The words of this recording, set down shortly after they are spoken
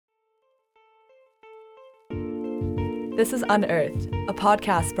This is Unearthed, a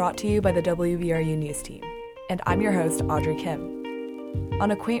podcast brought to you by the WBRU News Team, and I'm your host, Audrey Kim. On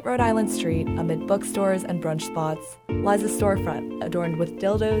a quaint Rhode Island street, amid bookstores and brunch spots, lies a storefront adorned with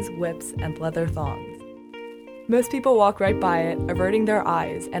dildos, whips, and leather thongs. Most people walk right by it, averting their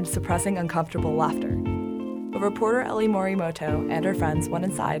eyes and suppressing uncomfortable laughter. But reporter Eli Morimoto and her friends went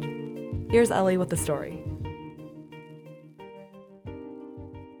inside. Here's Eli with the story.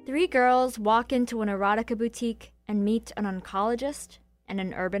 3 girls walk into an erotica boutique and meet an oncologist and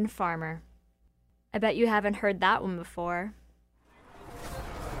an urban farmer. I bet you haven't heard that one before.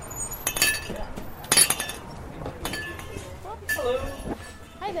 Hello.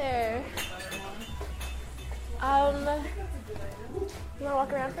 Hi there. You want to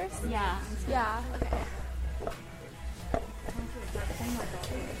walk around first? Yeah. Yeah, okay.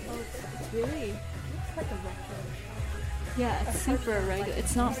 Really? It's like a retro. Yeah, it's super regular.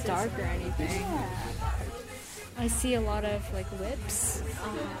 It's not dark or anything. Yeah. I see a lot of like whips.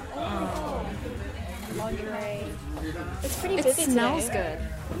 Lingerie. It's pretty busy today. It smells good.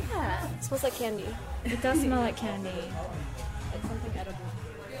 Yeah, it smells like candy. It does smell like candy. Like something edible.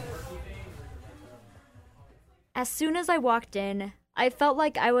 As soon as I walked in, I felt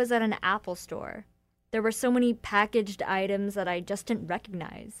like I was at an Apple store. There were so many packaged items that I just didn't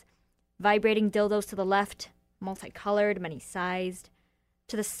recognize. Vibrating dildos to the left, multicolored, many-sized.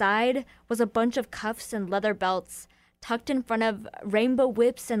 To the side was a bunch of cuffs and leather belts, tucked in front of rainbow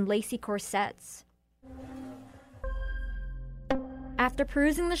whips and lacy corsets. After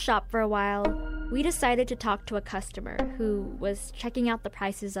perusing the shop for a while, we decided to talk to a customer who was checking out the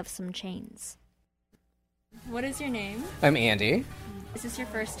prices of some chains. What is your name? I'm Andy. Is this your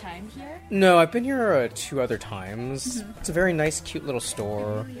first time here? No, I've been here 2 other times. Mm-hmm. It's a very nice, cute little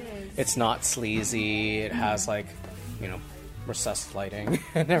store. It really is. It's not sleazy. It has, recessed lighting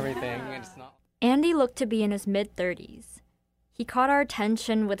and everything. Yeah. It's not. Andy looked to be in his mid-30s. He caught our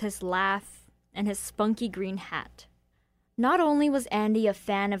attention with his laugh and his spunky green hat. Not only was Andy a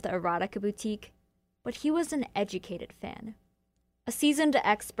fan of the erotica boutique, but he was an educated fan. A seasoned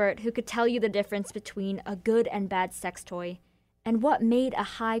expert who could tell you the difference between a good and bad sex toy and what made a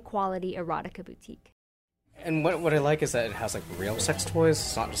high-quality erotica boutique. And what I like is that it has, real sex toys.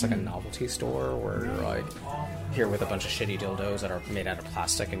 It's not just, a novelty store where you're, here with a bunch of shitty dildos that are made out of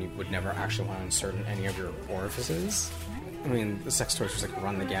plastic and you would never actually want to insert in any of your orifices. I mean, the sex toys just,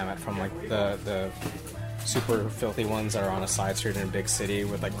 run the gamut from, the super filthy ones that are on a side street in a big city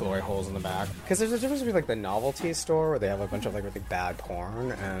with glory holes in the back. Because there's a difference between the novelty store where they have a bunch of really bad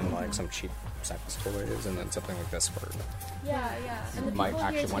porn and some cheap sex toys, and then something like this where Yeah. And the might people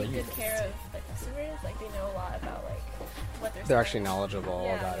here actually want take to good use care of the customers. They know a lot about what they're. they're actually knowledgeable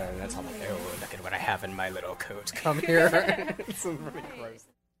Yeah. about it, and that's how look at what I have in my little coat. Come here. It's really gross.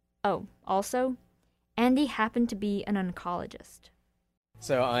 Oh, also, Andy happened to be an oncologist.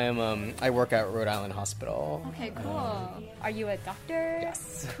 So I work at Rhode Island Hospital. Okay, cool. Are you a doctor?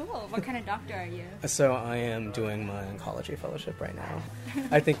 Yes. Cool. What kind of doctor are you? So I am doing my oncology fellowship right now.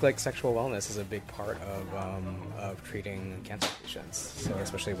 I think sexual wellness is a big part of treating cancer patients. So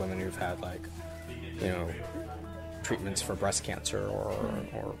especially women who've had treatments for breast cancer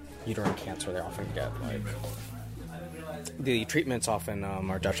or uterine cancer, they often get the treatments often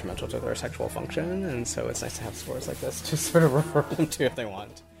are detrimental to their sexual function, and so it's nice to have stores like this to sort of refer them to if they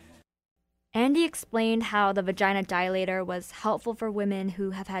want. Andy explained how the vagina dilator was helpful for women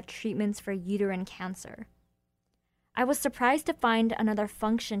who have had treatments for uterine cancer. I was surprised to find another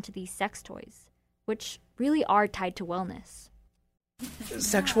function to these sex toys, which really are tied to wellness.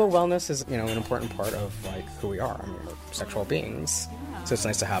 Sexual wellness is, an important part of who we are. I mean, we're sexual beings. Yeah. So it's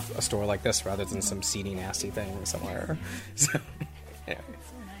nice to have a store like this rather than some seedy, nasty thing somewhere. So,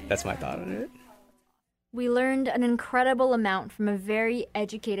 that's my thought on it. We learned an incredible amount from a very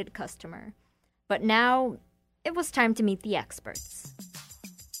educated customer. But now, it was time to meet the experts.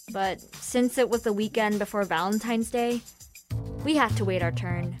 But since it was the weekend before Valentine's Day, we had to wait our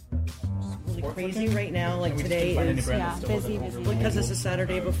turn. Really crazy right now, today is busy. Because it's a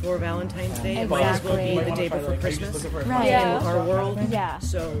Saturday before Valentine's Day. It might as Exactly. well be the day before Christmas Right. in our world. Yeah.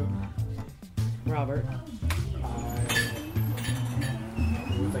 So, Robert.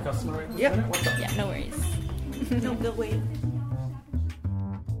 With the customer right Yep. Yeah, no worries. No, they'll wait.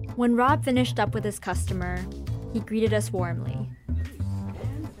 When Rob finished up with his customer, he greeted us warmly.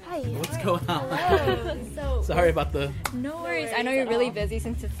 Hi. What's going on? Hello. Sorry about the... No worries. I know you're really busy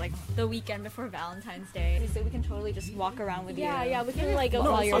since it's the weekend before Valentine's Day, so we can totally just walk around with you. Yeah, we can go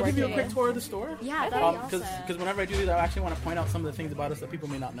No, while you're I'll working. give you a quick tour of the store. Yeah, that'd be awesome. Because whenever I do these, I actually want to point out some of the things about us that people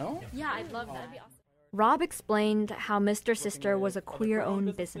may not know. Yeah, I'd love that. That'd be awesome. Rob explained how Mr. Sister was a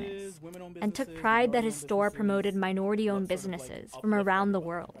queer-owned business and took pride that his store promoted minority-owned businesses from around the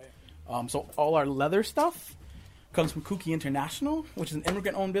world. So all our leather stuff comes from Kuki International, which is an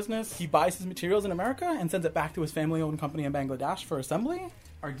immigrant-owned business. He buys his materials in America and sends it back to his family-owned company in Bangladesh for assembly.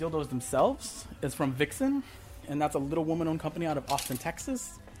 Our dildos themselves is from Vixen, and that's a little woman-owned company out of Austin,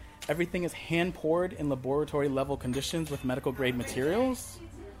 Texas. Everything is hand-poured in laboratory-level conditions with medical-grade materials.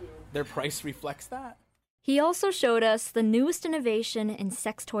 Their price reflects that. He also showed us the newest innovation in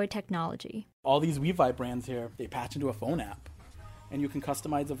sex toy technology. All these WeVibe brands here, they patch into a phone app. And you can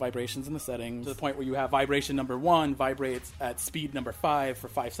customize the vibrations in the settings to the point where you have vibration number 1 vibrates at speed number 5 for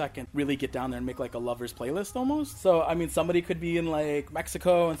 5 seconds. Really get down there and make like a lover's playlist almost. So, I mean, somebody could be in like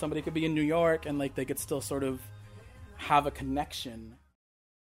Mexico and somebody could be in New York and like they could still sort of have a connection.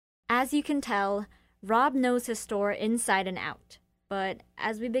 As you can tell, Rob knows his store inside and out. But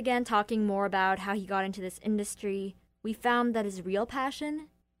as we began talking more about how he got into this industry, we found that his real passion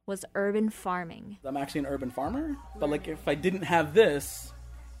was urban farming. I'm actually an urban farmer, but like if I didn't have this,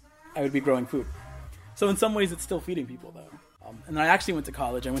 I would be growing food. So in some ways it's still feeding people though. And I actually went to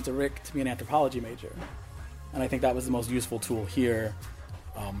college. I went to Rick to be an anthropology major. And I think that was the most useful tool here.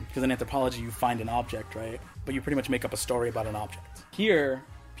 Because in anthropology you find an object, right? But you pretty much make up a story about an object. Here,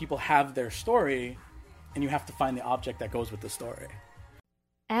 people have their story, and you have to find the object that goes with the story.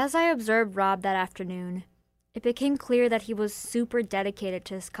 As I observed Rob that afternoon, it became clear that he was super dedicated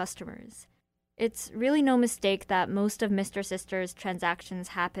to his customers. It's really no mistake that most of Mr. Sister's transactions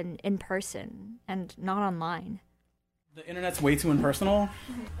happen in person and not online. The internet's way too impersonal.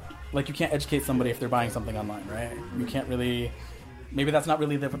 Like, you can't educate somebody if they're buying something online, right? You can't really... Maybe that's not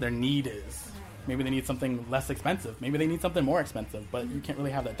really what their need is. Maybe they need something less expensive. Maybe they need something more expensive, but you can't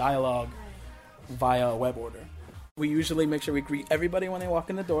really have that dialogue via a web order. We usually make sure we greet everybody when they walk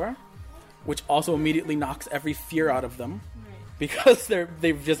in the door, which also immediately knocks every fear out of them because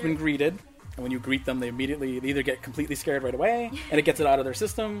they've just been greeted. And when you greet them, they either get completely scared right away and it gets it out of their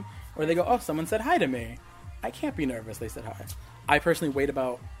system, or they go, oh, someone said hi to me. I can't be nervous, they said hi. I personally wait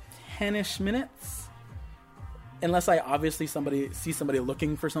about 10-ish minutes, unless I obviously see somebody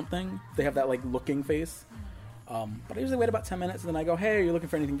looking for something. They have that like looking face. But I usually wait about 10 minutes and then I go, hey, are you looking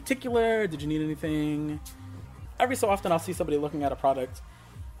for anything particular? Did you need anything? Every so often I'll see somebody looking at a product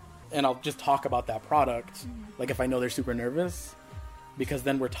and I'll just talk about that product. Like if I know they're super nervous, because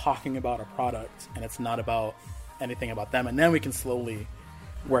then we're talking about a product and it's not about anything about them. And then we can slowly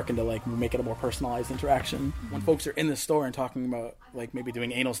work into like make it a more personalized interaction. When folks are in the store and talking about like maybe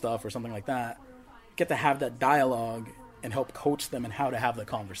doing anal stuff or something like that, get to have that dialogue and help coach them in how to have the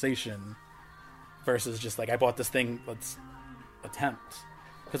conversation versus just like, I bought this thing, let's attempt.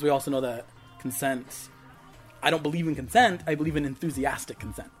 Because we also know that consent, I don't believe in consent, I believe in enthusiastic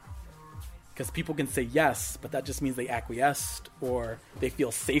consent. Because people can say yes, but that just means they acquiesced, or they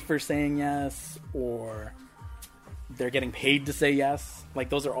feel safer saying yes, or they're getting paid to say yes. Like,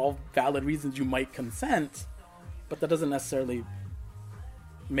 those are all valid reasons you might consent, but that doesn't necessarily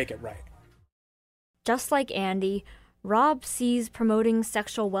make it right. Just like Andy, Rob sees promoting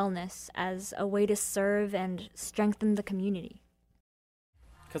sexual wellness as a way to serve and strengthen the community.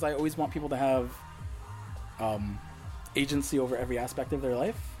 Because I always want people to have agency over every aspect of their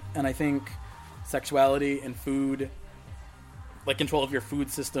life. And I think sexuality and food, like control of your food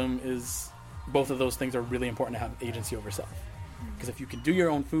system, is both of those things are really important to have agency over self. Because if you can do your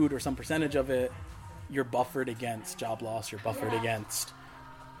own food or some percentage of it, you're buffered against job loss, you're buffered against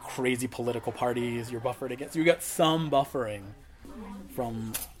crazy political parties, you're buffered against, you got some buffering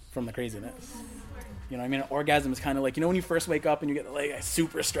from the craziness. You know, I mean, an orgasm is kind of like, you know, when you first wake up and you get like a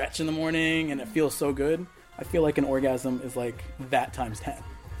super stretch in the morning and it feels so good. I feel like an orgasm is like that times 10.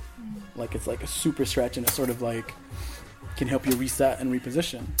 Like it's like a super stretch and it sort of like can help you reset and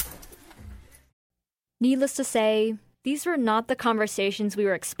reposition. Needless to say, these were not the conversations we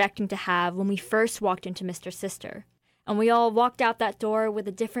were expecting to have when we first walked into Mr. Sister. And we all walked out that door with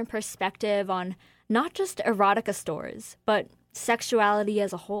a different perspective on not just erotica stores, but sexuality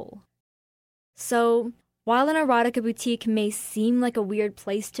as a whole. So, while an erotica boutique may seem like a weird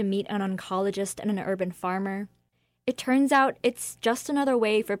place to meet an oncologist and an urban farmer, it turns out it's just another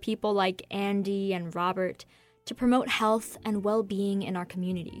way for people like Andy and Robert to promote health and well-being in our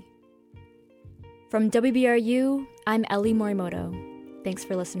community. From WBRU, I'm Eli Morimoto. Thanks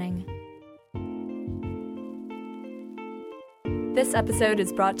for listening. This episode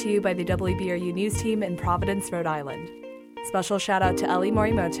is brought to you by the WBRU News Team in Providence, Rhode Island. Special shout out to Eli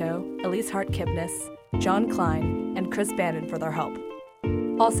Morimoto, Elise Hart-Kipnis, John Klein, and Chris Bannon for their help.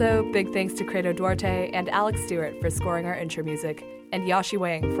 Also, big thanks to Credo Duarte and Alex Stewart for scoring our intro music, and Yashi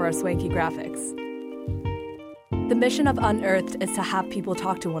Wang for our swanky graphics. The mission of Unearthed is to have people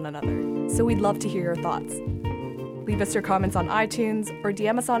talk to one another, so we'd love to hear your thoughts. Leave us your comments on iTunes, or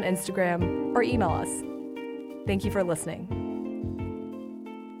DM us on Instagram, or email us. Thank you for listening.